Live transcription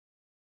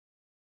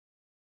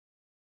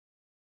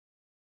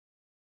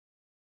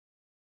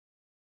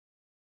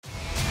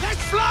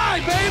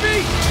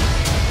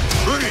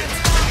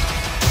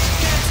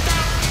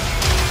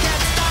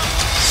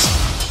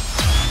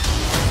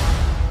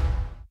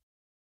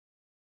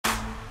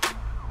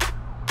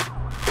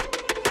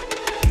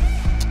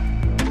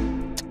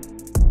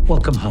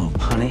Welcome home,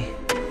 honey.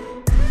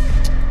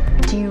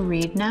 Do you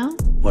read now?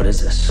 What is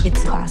this?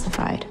 It's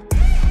classified.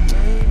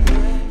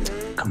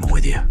 Coming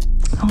with you.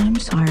 Oh, I'm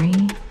sorry.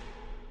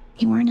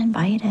 You weren't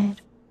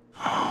invited.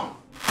 Oh.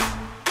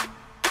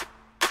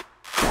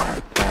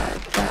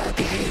 Bad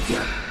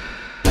behavior.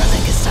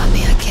 Nothing can stop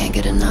me, I can't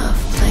get enough.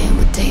 Playing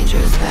with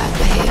dangerous bad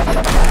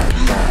behavior.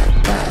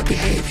 Bad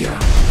behavior.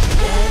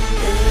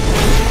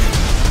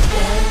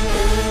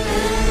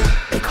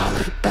 They call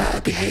it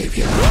bad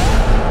behavior.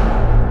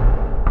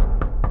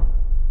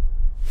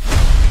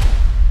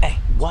 Hey,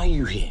 why are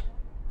you here?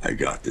 I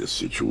got this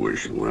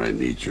situation where I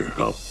need your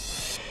help.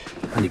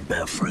 I need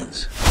bad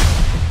friends.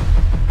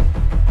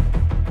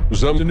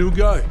 Was that the new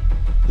guy?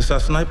 This our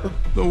sniper?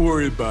 Don't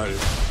worry about it.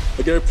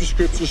 I got a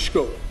prescription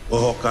scope.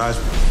 Well, guys,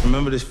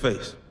 remember this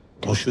face.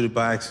 Don't shoot it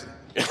by accident.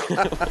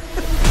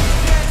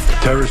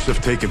 Terrorists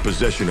have taken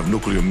possession of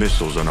nuclear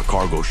missiles on a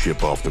cargo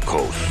ship off the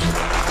coast.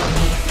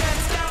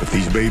 If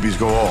these babies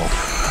go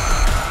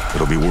off,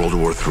 it'll be World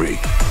War III.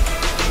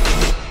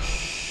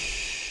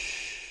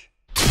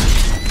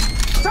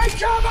 Take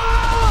cover!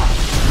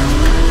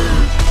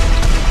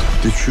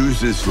 To choose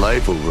this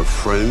life over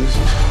friends,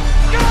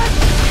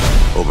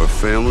 over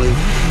family.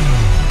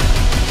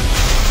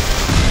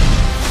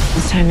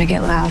 It's time to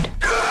get loud.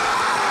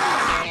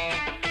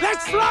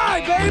 Let's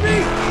fly,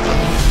 baby!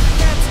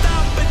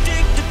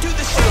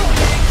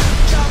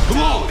 Come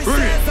on,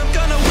 bring it! I'm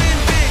gonna win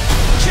big.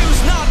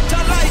 Choose not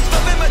a life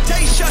of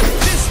imitation.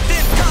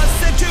 Distant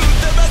cousin to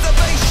the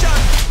reservation.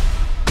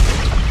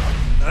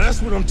 Now, that's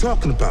what I'm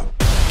talking about.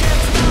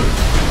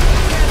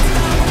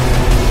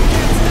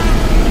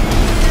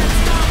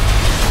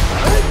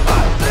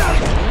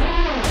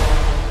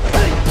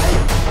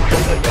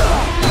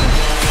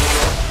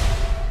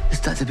 Is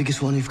that the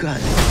biggest one you've got?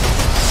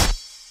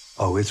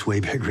 Oh, it's way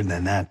bigger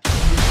than that.